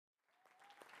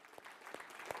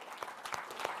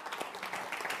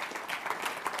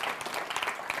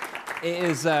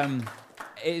It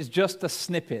is just a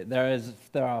snippet. There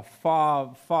are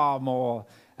far more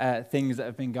things that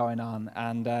have been going on,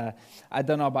 and I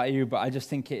don't know about you, but I just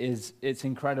think it's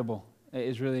incredible. It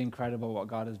is really incredible what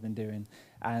God has been doing.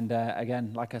 And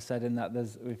again, like I said, in that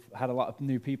we've had a lot of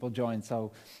new people join,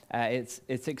 so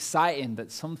it's exciting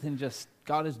that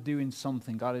God is doing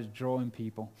something. God is drawing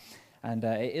people, and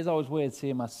it is always weird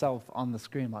seeing myself on the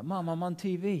screen, like, Mom, I'm on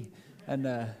TV,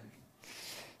 and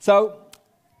so.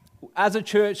 As a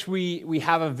church, we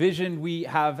have a vision, we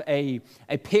have a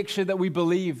picture that we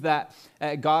believe that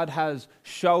God has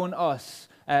shown us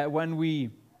when we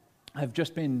have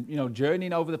just been,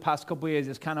 journeying over the past couple of years.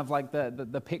 It's kind of like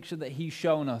the picture that He's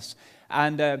shown us.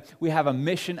 And we have a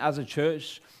mission as a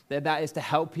church that is to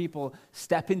help people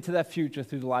step into their future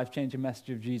through the life-changing message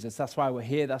of Jesus. That's why we're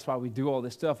here. That's why we do all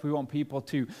this stuff. We want people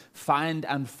to find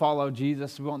and follow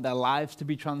Jesus. We want their lives to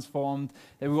be transformed.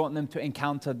 We want them to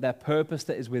encounter their purpose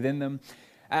that is within them.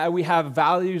 We have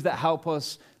values that help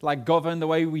us govern the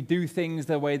way we do things,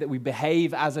 the way that we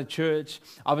behave as a church.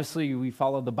 Obviously, we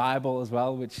follow the Bible as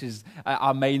well, which is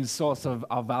our main source of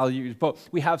our values. But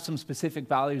we have some specific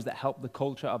values that help the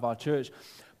culture of our church.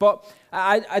 But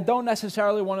I don't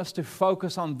necessarily want us to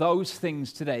focus on those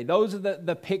things today. Those are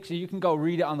the picture. You can go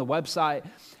read it on the website.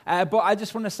 But I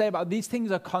just want to say about these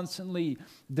things are constantly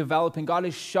developing. God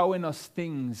is showing us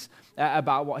things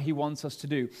about what He wants us to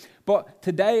do. But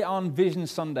today on Vision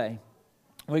Sunday,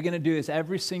 we're going to do this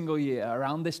every single year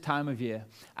around this time of year.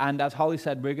 And as Holly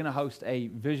said, we're going to host a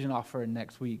vision offering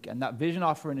next week. And that vision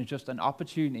offering is just an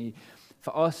opportunity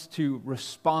for us to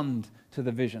respond to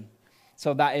the vision.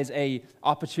 So that is an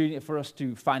opportunity for us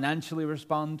to financially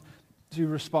respond, to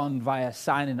respond via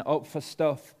signing up for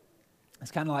stuff.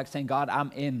 It's kind of like saying, God,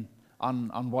 I'm in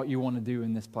on what you want to do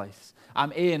in this place.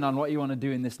 I'm in on what you want to do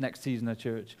in this next season of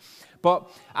church. But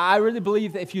I really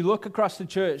believe that if you look across the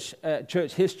church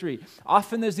history,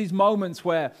 often there's these moments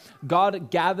where God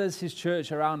gathers His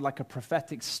church around like a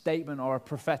prophetic statement or a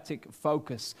prophetic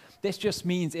focus. This just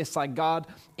means it's like God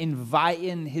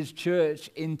inviting His church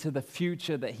into the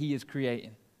future that He is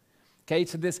creating. Okay,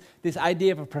 so this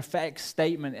idea of a prophetic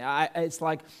statement, it's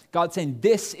like God saying,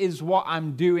 this is what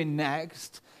I'm doing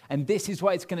next, and this is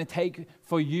what it's going to take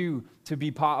for you to be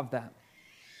part of that.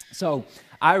 So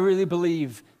I really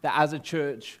believe that as a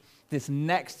church, this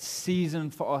next season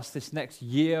for us, this next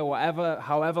year,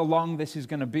 however long this is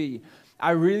going to be,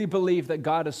 I really believe that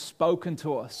God has spoken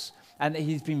to us and that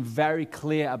He's been very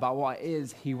clear about what it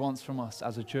is He wants from us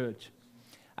as a church.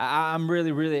 I'm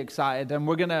really, really excited. And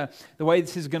the way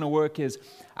this is going to work is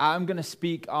I'm going to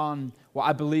speak on what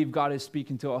I believe God is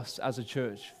speaking to us as a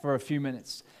church for a few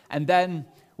minutes. And then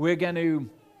we're going to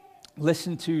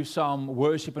listen to some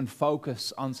worship and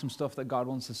focus on some stuff that God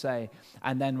wants to say.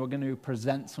 And then we're going to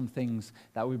present some things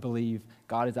that we believe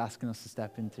God is asking us to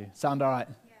step into. Sound all right?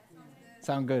 Yeah,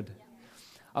 sound good?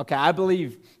 Yeah. Okay, I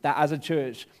believe that as a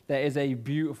church, there is a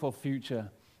beautiful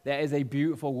future. There is a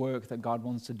beautiful work that God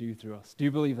wants to do through us. Do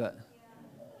you believe that?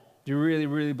 Yeah. Do you really,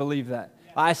 really believe that?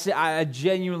 Yeah. I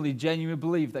genuinely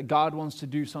believe that God wants to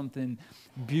do something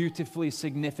beautifully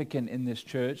significant in this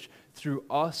church through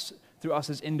us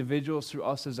as individuals, through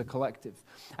us as a collective.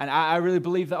 And I really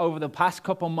believe that over the past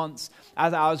couple months,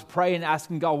 as I was praying,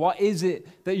 asking God, what is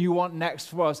it that you want next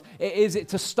for us? Is it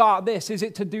to start this? Is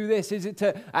it to do this?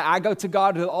 I go to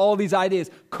God with all these ideas.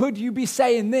 Could you be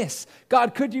saying this?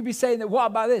 God, could you be saying that? What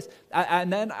about this?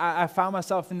 And then I found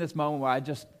myself in this moment where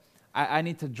I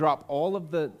need to drop all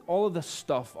of the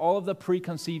stuff, all of the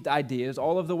preconceived ideas,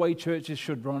 all of the way churches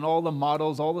should run, all the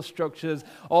models, all the structures,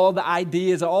 all the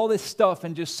ideas, all this stuff,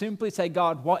 and just simply say,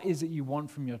 God, what is it you want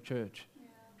from your church? Yeah.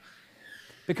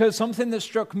 Because something that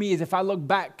struck me is if I look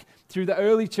back through the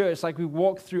early church, like we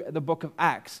walked through the book of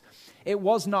Acts, it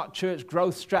was not church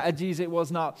growth strategies. It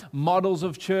was not models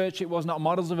of church. It was not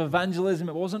models of evangelism.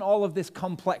 It wasn't all of this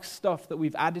complex stuff that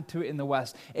we've added to it in the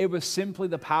West. It was simply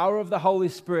the power of the Holy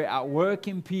Spirit at work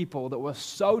in people that were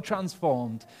so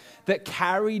transformed, that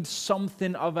carried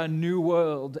something of a new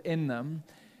world in them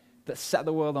that set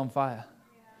the world on fire.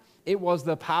 It was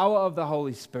the power of the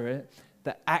Holy Spirit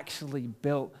that actually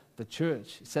built the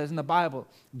church. It says in the Bible,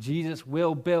 Jesus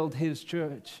will build His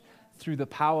church through the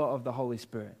power of the Holy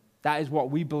Spirit. That is what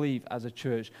we believe as a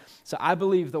church. So I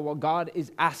believe that what God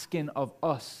is asking of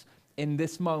us in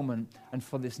this moment and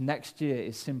for this next year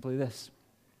is simply this: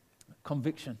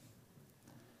 conviction.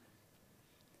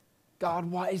 God,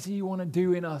 what is it you want to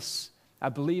do in us? I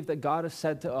believe that God has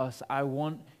said to us, I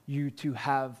want you to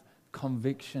have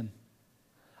conviction.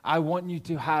 I want you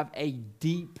to have a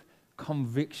deep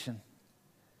conviction.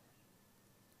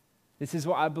 This is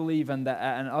what I believe, and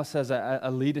us as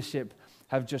a leadership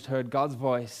have just heard God's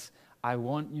voice I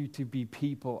want you to be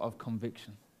people of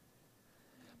conviction.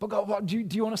 But God, what, do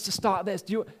you want us to start this?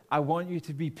 I want you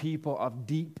to be people of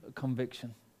deep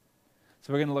conviction.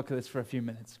 So we're going to look at this for a few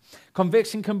minutes.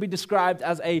 Conviction can be described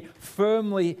as a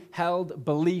firmly held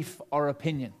belief or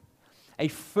opinion. A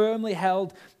firmly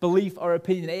held belief or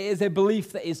opinion. It is a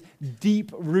belief that is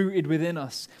deep rooted within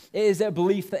us. It is a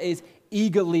belief that is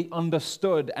eagerly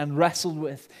understood and wrestled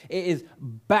with. It is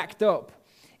backed up.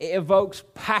 It evokes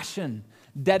passion,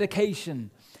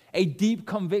 dedication. A deep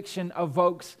conviction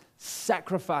evokes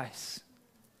sacrifice.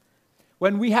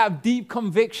 When we have deep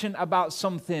conviction about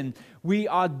something, we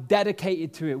are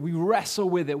dedicated to it. We wrestle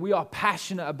with it. We are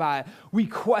passionate about it. We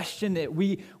question it.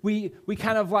 We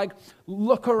kind of like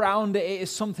look around it. It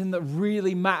is something that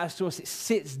really matters to us. It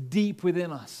sits deep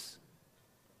within us.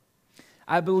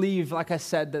 I believe, like I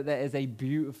said, that there is a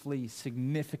beautifully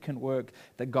significant work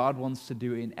that God wants to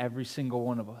do in every single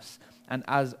one of us and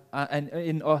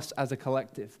in us as a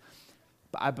collective.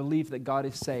 But I believe that God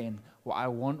is saying, what I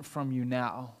want from you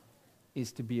now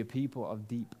is to be a people of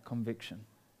deep conviction.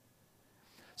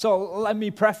 So let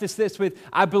me preface this with,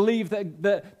 I believe that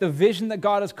the vision that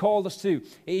God has called us to,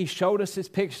 He showed us this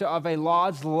picture of a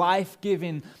large,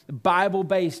 life-giving,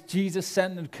 Bible-based,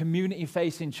 Jesus-centered,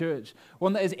 community-facing church.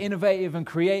 One that is innovative and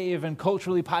creative and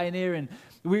culturally pioneering.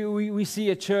 We see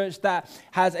a church that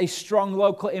has a strong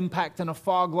local impact and a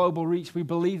far global reach. We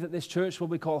believe that this church will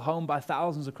be called home by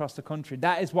thousands across the country.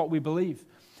 That is what we believe.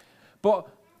 But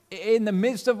in the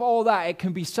midst of all that, it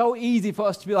can be so easy for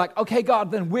us to be like, okay,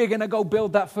 God, then we're going to go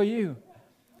build that for you.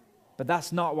 But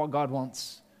that's not what God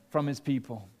wants from His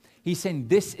people. He's saying,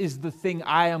 this is the thing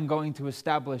I am going to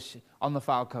establish on the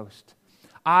Far Coast.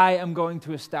 I am going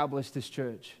to establish this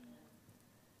church.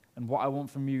 And what I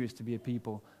want from you is to be a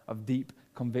people of deep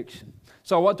conviction.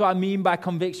 So what do I mean by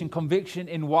conviction? Conviction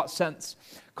in what sense?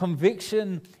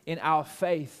 Conviction in our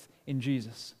faith in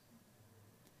Jesus.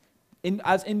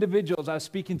 As individuals, I was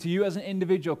speaking to you as an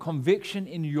individual, conviction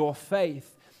in your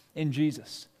faith in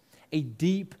Jesus. A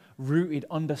deep-rooted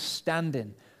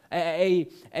understanding. A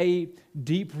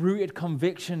deep-rooted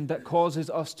conviction that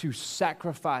causes us to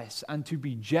sacrifice and to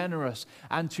be generous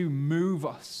and to move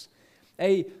us.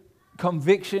 A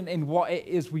conviction in what it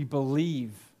is we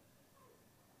believe.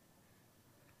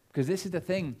 Because this is the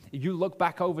thing. If you look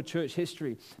back over church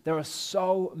history, there are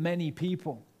so many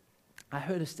people. I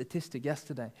heard a statistic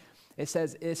yesterday. It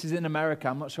says, this is in America,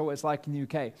 I'm not sure what it's like in the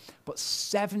UK, but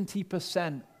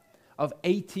 70% of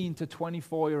 18 to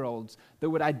 24-year-olds that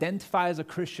would identify as a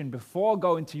Christian before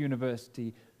going to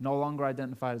university no longer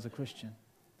identify as a Christian.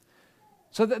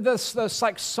 So there's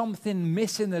like something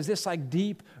missing. There's this like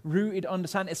deep-rooted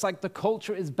understanding. It's like the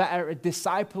culture is better at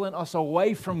discipling us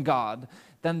away from God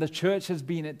than the church has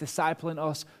been at discipling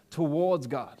us towards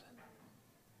God.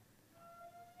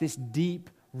 This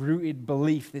deep-rooted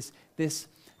belief, this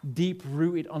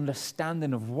deep-rooted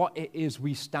understanding of what it is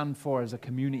we stand for as a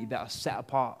community that are set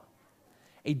apart.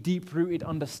 A deep-rooted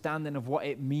understanding of what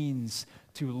it means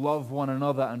to love one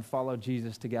another and follow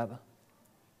Jesus together.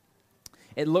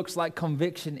 It looks like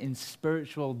conviction in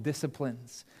spiritual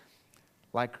disciplines,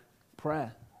 like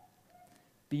prayer.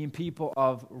 Being people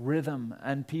of rhythm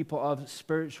and people of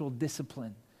spiritual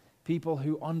discipline. People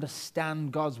who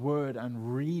understand God's word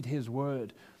and read His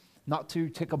word. Not to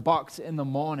tick a box in the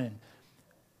morning,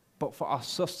 but for our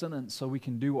sustenance so we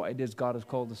can do what it is God has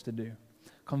called us to do.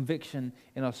 Conviction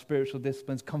in our spiritual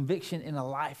disciplines. Conviction in a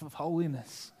life of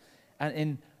holiness and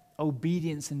in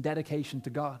obedience and dedication to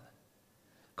God.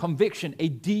 Conviction, a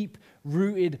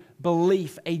deep-rooted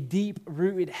belief, a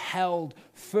deep-rooted, held,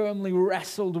 firmly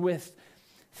wrestled with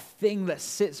thing that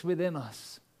sits within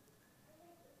us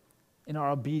in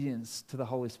our obedience to the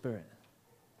Holy Spirit.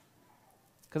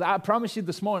 Because I promise you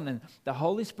this morning, the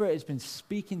Holy Spirit has been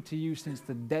speaking to you since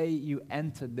the day you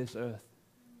entered this earth.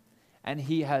 And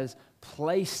He has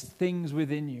placed things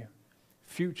within you,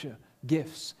 future,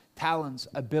 gifts, talents,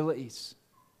 abilities.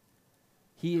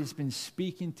 He has been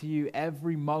speaking to you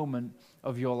every moment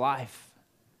of your life.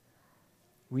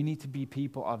 We need to be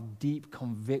people of deep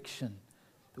conviction,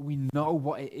 that we know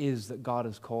what it is that God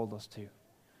has called us to.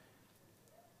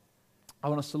 I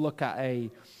want us to look at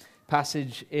a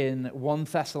passage in 1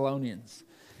 Thessalonians.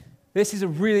 This is a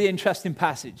really interesting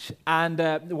passage. And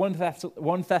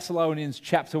 1 Thessalonians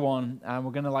chapter 1, and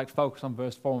we're going to focus on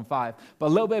verse 4 and 5. But a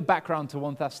little bit of background to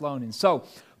 1 Thessalonians. So,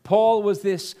 Paul was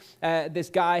this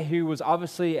guy who was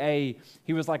obviously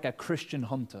he was like a Christian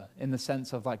hunter in the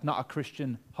sense of like not a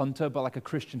Christian hunter, but like a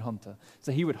Christian hunter.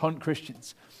 So he would hunt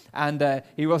Christians. And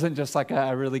he wasn't just like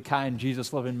a really kind,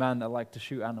 Jesus-loving man that liked to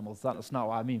shoot animals. That's not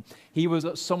what I mean. He was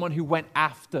someone who went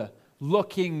after,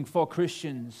 looking for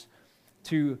Christians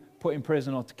to put in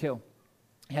prison or to kill.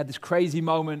 He had this crazy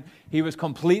moment. He was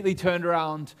completely turned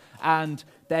around, and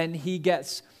then he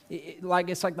gets, it's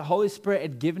like the Holy Spirit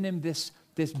had given him this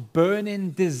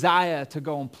burning desire to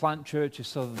go and plant churches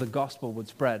so that the gospel would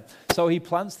spread. So he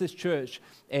plants this church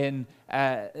in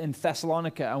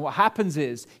Thessalonica, and what happens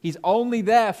is he's only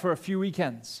there for a few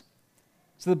weekends.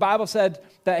 So the Bible said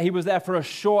that he was there for a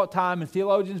short time, and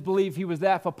theologians believe he was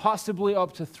there for possibly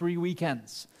up to 3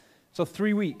 weekends. So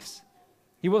 3 weeks.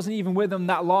 He wasn't even with them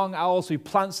that long. Also, he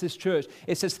plants this church.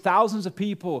 It says thousands of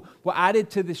people were added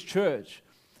to this church.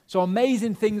 So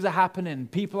amazing things are happening.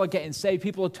 People are getting saved.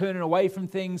 People are turning away from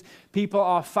things. People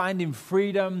are finding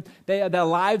freedom. Their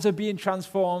lives are being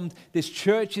transformed. This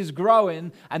church is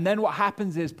growing. And then what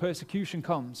happens is persecution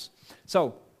comes.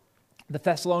 So the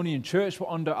Thessalonian church were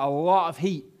under a lot of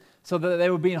heat, so that they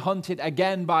were being hunted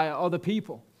again by other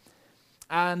people.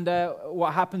 And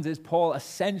what happens is Paul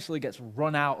essentially gets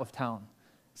run out of town.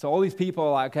 So all these people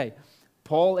are like, okay,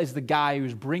 Paul is the guy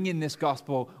who's bringing this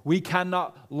gospel. We can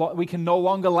no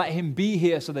longer let him be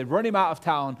here. So they run him out of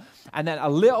town. And then a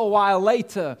little while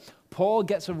later, Paul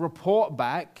gets a report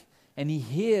back, and he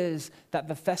hears that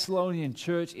the Thessalonian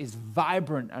church is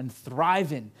vibrant and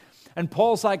thriving. And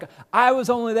Paul's like, I was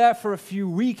only there for a few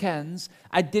weekends.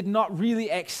 I did not really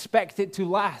expect it to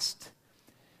last.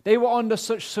 They were under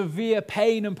such severe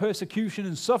pain and persecution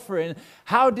and suffering.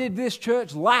 How did this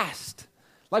church last?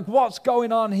 Like, what's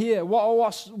going on here?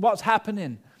 What's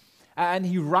happening? And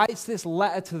he writes this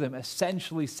letter to them,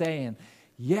 essentially saying,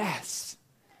 yes,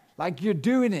 like you're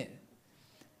doing it.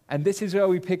 And this is where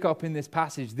we pick up in this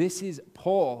passage. This is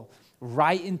Paul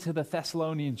writing to the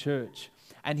Thessalonian church.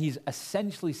 And he's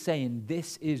essentially saying,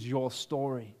 this is your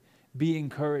story. Be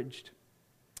encouraged.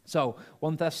 So,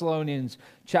 1 Thessalonians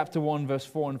chapter 1, verse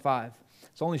 4 and 5.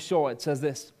 It's only short. It says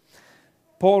this.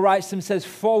 Paul writes to them, says,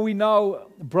 for we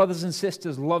know, brothers and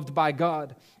sisters loved by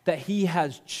God, that he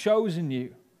has chosen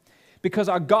you, because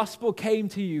our gospel came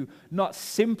to you not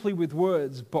simply with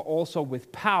words, but also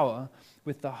with power,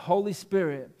 with the Holy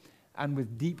Spirit, and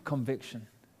with deep conviction.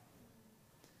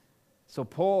 So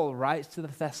Paul writes to the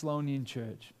Thessalonian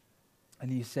church,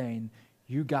 and he's saying,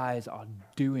 you guys are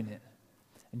doing it.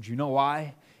 And do you know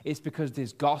why? It's because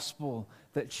this gospel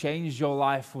that changed your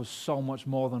life was so much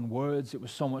more than words. It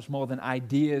was so much more than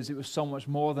ideas. It was so much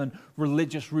more than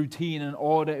religious routine and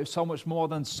order. It was so much more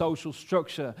than social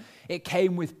structure. It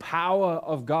came with power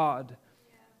of God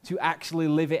to actually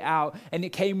live it out. And it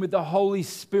came with the Holy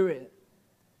Spirit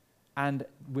and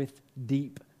with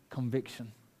deep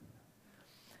conviction.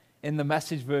 In the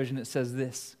Message version, it says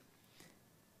this.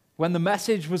 When the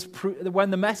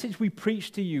message we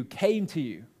preached to you came to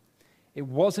you, it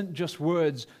wasn't just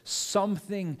words.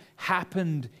 Something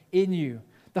happened in you.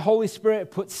 The Holy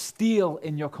Spirit put steel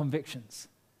in your convictions.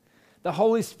 The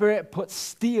Holy Spirit put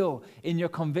steel in your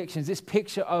convictions. This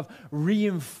picture of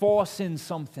reinforcing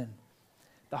something.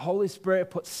 The Holy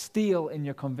Spirit put steel in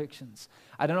your convictions.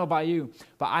 I don't know about you,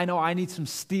 but I know I need some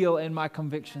steel in my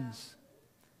convictions.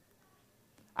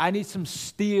 I need some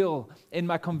steel in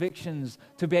my convictions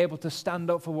to be able to stand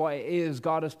up for what it is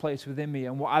God has placed within me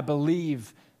and what I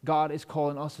believe God is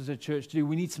calling us as a church to do.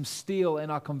 We need some steel in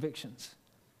our convictions.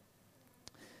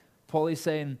 Paul is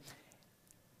saying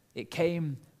it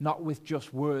came not with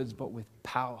just words, but with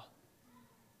power.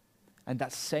 And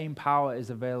that same power is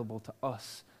available to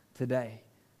us today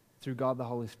through God the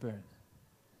Holy Spirit.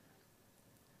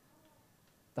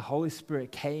 The Holy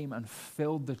Spirit came and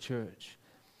filled the church,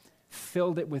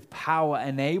 filled it with power,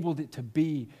 enabled it to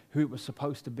be who it was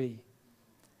supposed to be.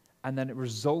 And then it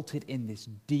resulted in this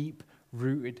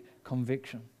deep-rooted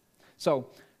conviction. So,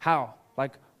 how?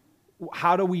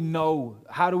 How do we know?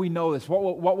 How do we know this?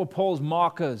 What were Paul's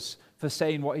markers for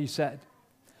saying what he said?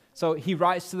 So he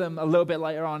writes to them a little bit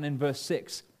later on in verse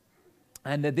 6.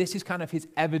 And this is kind of his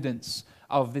evidence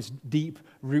of this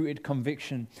deep-rooted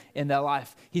conviction in their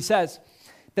life. He says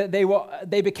that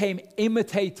they became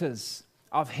imitators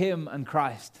of him and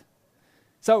Christ.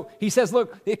 So he says,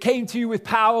 look, it came to you with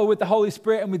power, with the Holy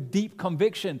Spirit, and with deep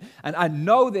conviction. And I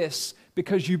know this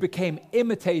because you became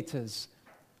imitators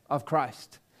of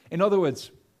Christ. In other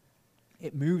words,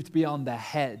 it moved beyond their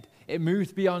head. It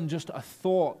moved beyond just a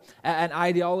thought, an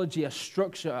ideology, a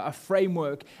structure, a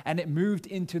framework, and it moved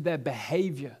into their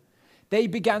behavior. They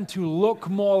began to look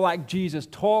more like Jesus,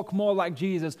 talk more like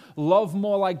Jesus, love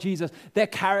more like Jesus. Their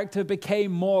character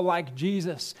became more like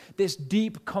Jesus. This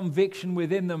deep conviction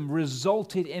within them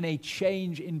resulted in a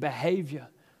change in behavior.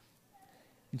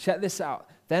 And check this out.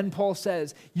 Then Paul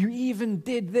says, you even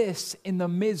did this in the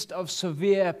midst of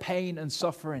severe pain and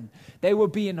suffering. They were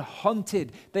being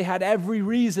hunted. They had every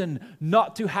reason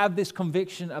not to have this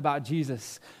conviction about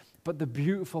Jesus. But the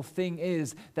beautiful thing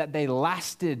is that they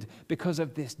lasted because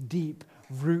of this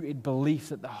deep-rooted belief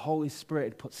that the Holy Spirit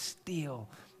had put steel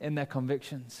in their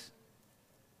convictions.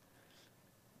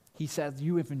 He says,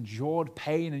 you have endured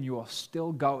pain and you are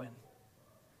still going.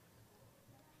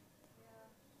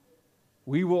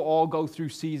 We will all go through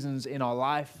seasons in our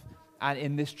life and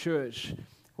in this church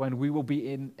when we will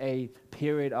be in a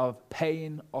period of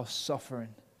pain or suffering.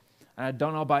 And I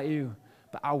don't know about you,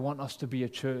 but I want us to be a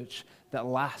church that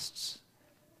lasts.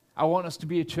 I want us to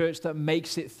be a church that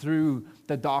makes it through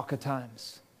the darker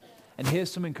times. And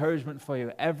here's some encouragement for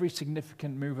you. Every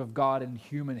significant move of God in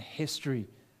human history,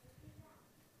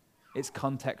 its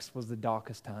context was the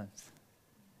darkest times.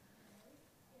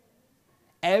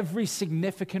 Every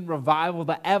significant revival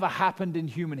that ever happened in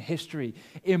human history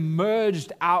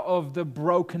emerged out of the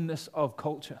brokenness of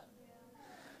culture.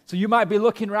 So you might be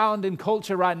looking around in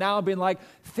culture right now being like,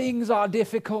 things are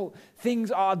difficult, things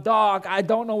are dark, I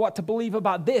don't know what to believe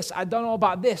about this, I don't know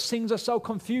about this, things are so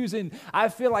confusing, I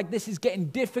feel like this is getting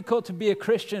difficult to be a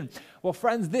Christian. Well,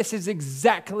 friends, this is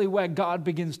exactly where God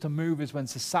begins to move, is when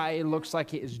society looks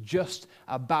like it is just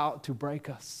about to break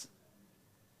us.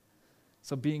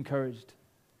 So be encouraged.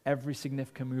 Every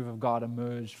significant move of God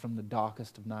emerged from the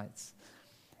darkest of nights.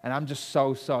 And I'm just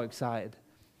so excited,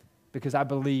 because I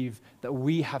believe that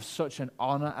we have such an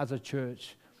honor as a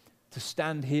church to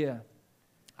stand here.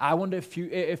 I wonder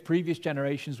if previous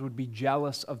generations would be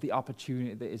jealous of the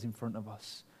opportunity that is in front of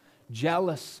us.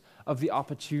 Jealous of the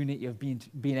opportunity of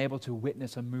being able to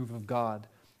witness a move of God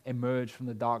emerge from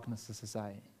the darkness of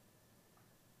society.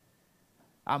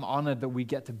 I'm honored that we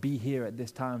get to be here at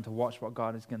this time to watch what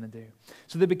God is going to do.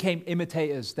 So they became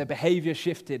imitators. Their behavior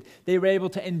shifted. They were able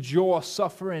to endure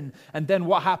suffering. And then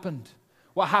what happened?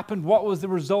 What happened? What was the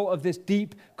result of this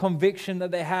deep conviction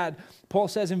that they had? Paul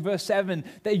says in verse 7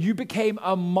 that you became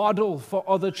a model for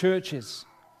other churches.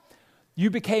 You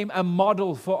became a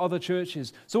model for other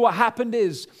churches. So what happened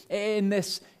is, in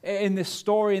this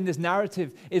story, in this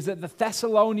narrative, is that the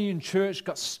Thessalonian church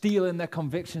got steel in their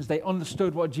convictions. They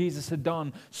understood what Jesus had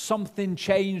done. Something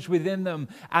changed within them,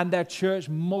 and their church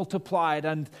multiplied,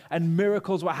 and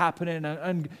miracles were happening,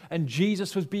 and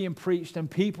Jesus was being preached,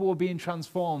 and people were being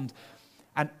transformed.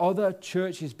 And other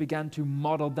churches began to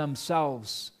model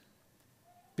themselves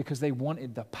because they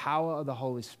wanted the power of the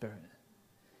Holy Spirit.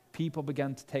 People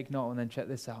began to take note, and then check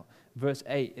this out. Verse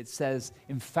 8, it says,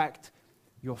 in fact,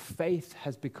 your faith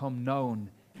has become known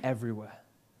everywhere.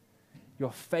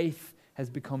 Your faith has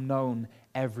become known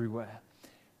everywhere.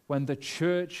 When the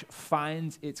church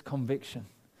finds its conviction,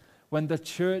 when the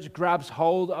church grabs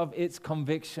hold of its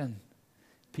conviction,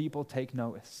 people take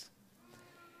notice.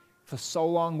 For so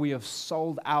long, we have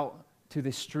sold out to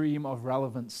this stream of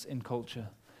relevance in culture.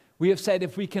 We have said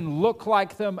if we can look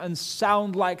like them and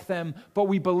sound like them, but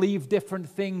we believe different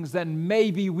things, then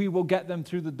maybe we will get them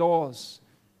through the doors.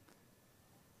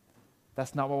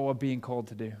 That's not what we're being called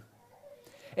to do.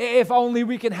 If only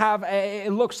we can have,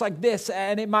 it looks like this,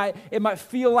 and it might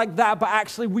feel like that, but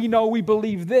actually we know we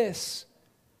believe this.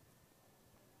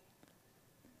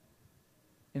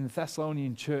 In the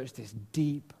Thessalonian church, this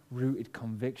deep-rooted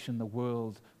conviction, the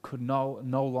world could no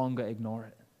longer ignore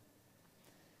it.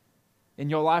 In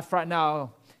your life right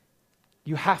now,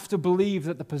 you have to believe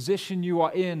that the position you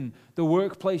are in, the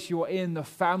workplace you are in, the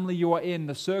family you are in,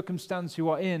 the circumstance you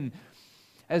are in,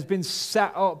 has been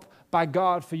set up by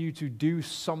God for you to do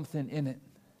something in it.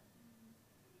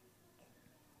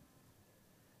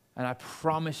 And I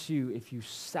promise you, if you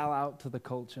sell out to the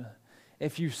culture,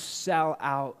 if you sell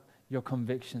out your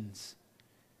convictions,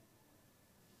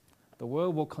 the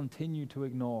world will continue to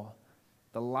ignore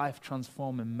the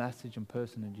life-transforming message and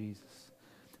person of Jesus.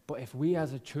 But if we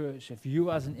as a church, if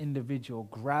you as an individual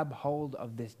grab hold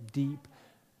of this deep,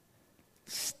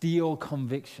 steel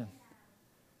conviction,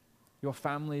 your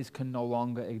families can no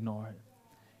longer ignore it.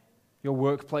 Your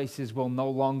workplaces will no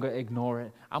longer ignore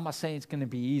it. I'm not saying it's going to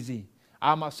be easy.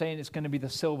 I'm not saying it's going to be the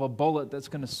silver bullet that's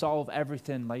going to solve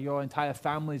everything. Like your entire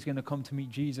family is going to come to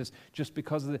meet Jesus just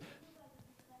because of it.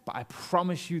 But I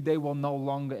promise you they will no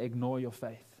longer ignore your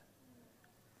faith.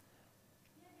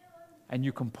 And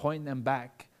you can point them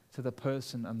back to the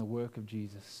person and the work of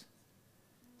Jesus.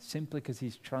 Simply because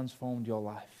he's transformed your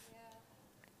life.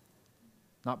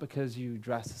 Not because you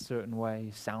dress a certain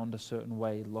way, sound a certain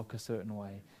way, look a certain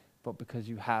way, but because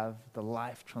you have the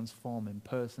life-transforming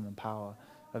person and power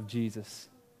of Jesus.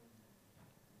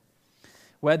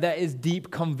 Where there is deep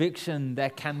conviction, there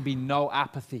can be no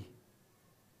apathy.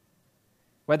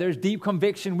 Where there's deep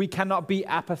conviction, we cannot be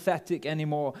apathetic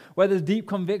anymore. Where there's deep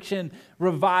conviction,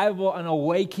 revival and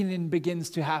awakening begins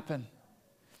to happen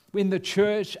in the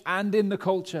church and in the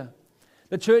culture.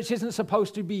 The church isn't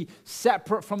supposed to be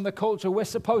separate from the culture. We're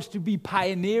supposed to be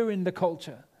pioneering the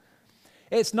culture.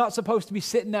 It's not supposed to be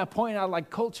sitting there pointing out like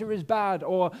culture is bad,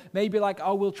 or maybe like,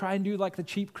 oh, we'll try and do like the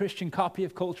cheap Christian copy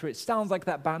of culture. It sounds like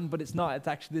that band, but it's not. It's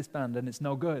actually this band and it's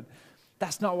no good.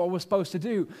 That's not what we're supposed to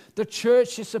do. The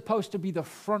church is supposed to be the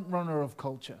front runner of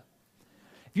culture.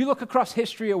 If you look across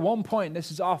history at one point, this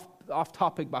is off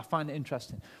topic, but I find it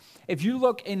interesting. If you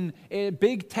look in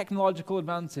big technological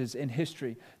advances in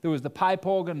history, there was the pipe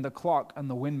organ, the clock, and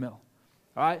the windmill.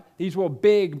 Right? These were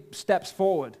big steps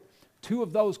forward. 2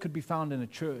 of those could be found in a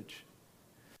church.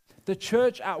 The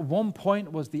church at one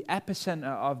point was the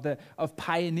epicenter of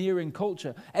pioneering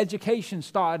culture. Education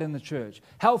started in the church.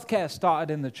 Healthcare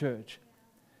started in the church.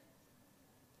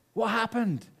 What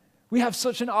happened? We have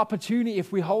such an opportunity.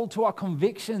 If we hold to our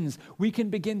convictions, we can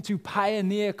begin to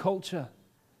pioneer culture.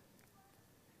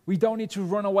 We don't need to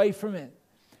run away from it.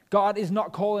 God is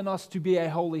not calling us to be a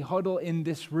holy huddle in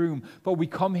this room, but we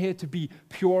come here to be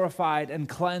purified and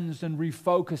cleansed and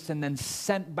refocused and then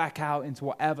sent back out into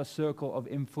whatever circle of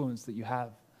influence that you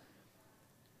have.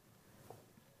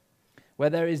 Where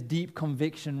there is deep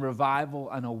conviction, revival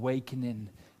and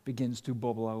awakening begins to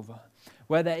bubble over.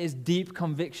 Where there is deep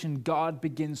conviction, God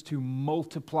begins to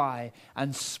multiply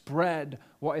and spread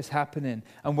what is happening.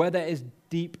 And where there is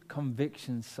deep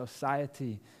conviction,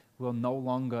 society will no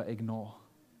longer ignore.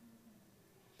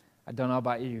 I don't know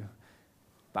about you,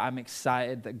 but I'm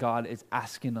excited that God is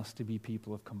asking us to be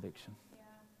people of conviction. Yeah.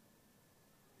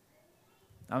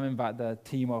 I'm going to invite the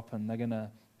team up, and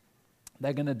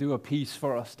they're gonna do a piece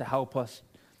for us to help us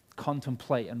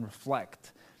contemplate and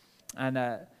reflect. And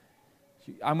I'm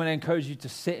going to encourage you to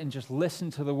sit and just listen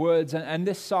to the words. And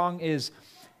this song is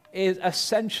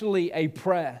essentially a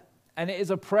prayer. And it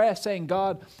is a prayer saying,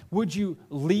 God, would you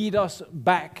lead us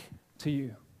back to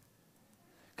you?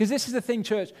 Because this is the thing,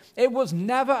 church. It was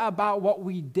never about what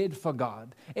we did for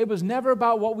God. It was never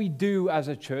about what we do as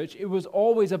a church. It was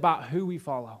always about who we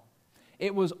follow.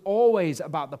 It was always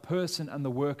about the person and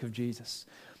the work of Jesus.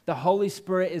 The Holy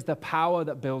Spirit is the power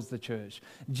that builds the church.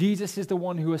 Jesus is the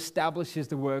one who establishes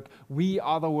the work. We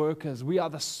are the workers. We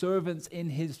are the servants in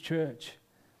his church.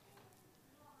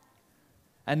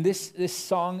 And this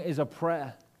song is a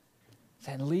prayer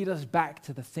saying, lead us back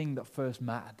to the thing that first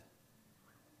mattered.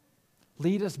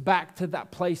 Lead us back to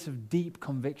that place of deep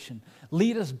conviction.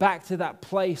 Lead us back to that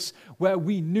place where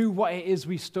we knew what it is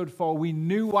we stood for. We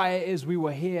knew why it is we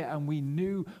were here, and we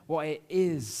knew what it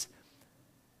is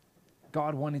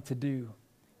God wanted to do.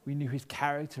 We knew his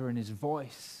character and his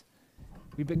voice.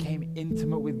 We became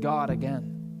intimate with God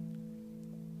again.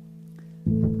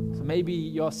 So maybe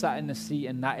you're sat in the seat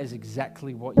and that is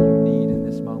exactly what you need in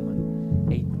this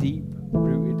moment. A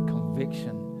deep-rooted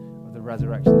conviction of the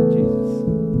resurrection of Jesus.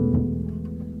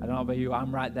 I don't know about you,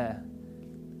 I'm right there.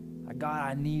 God,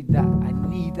 I need that. I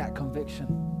need that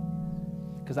conviction.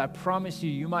 Because I promise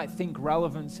you, you might think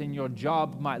relevance in your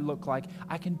job might look like,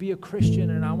 I can be a Christian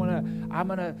and I'm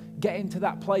gonna get into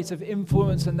that place of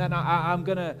influence, and then I'm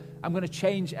gonna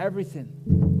change everything.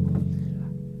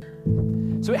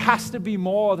 So it has to be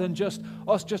more than just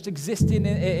us just existing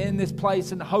in this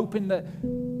place and hoping that,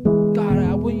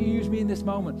 God, will you use me in this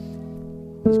moment?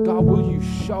 It's, God, will you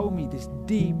show me this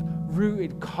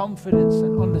deep-rooted confidence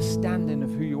and understanding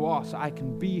of who you are so I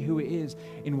can be who it is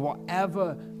in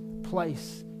whatever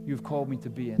place you've called me to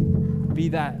be in. Be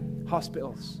that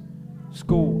hospitals,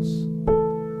 schools,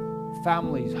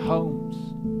 families, homes,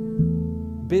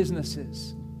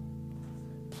 businesses,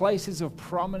 places of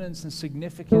prominence and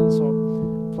significance,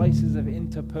 or places of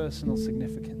interpersonal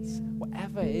significance.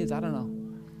 Whatever it is, I don't know.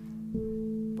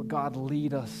 But God,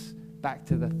 lead us back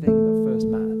to the thing that first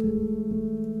mattered.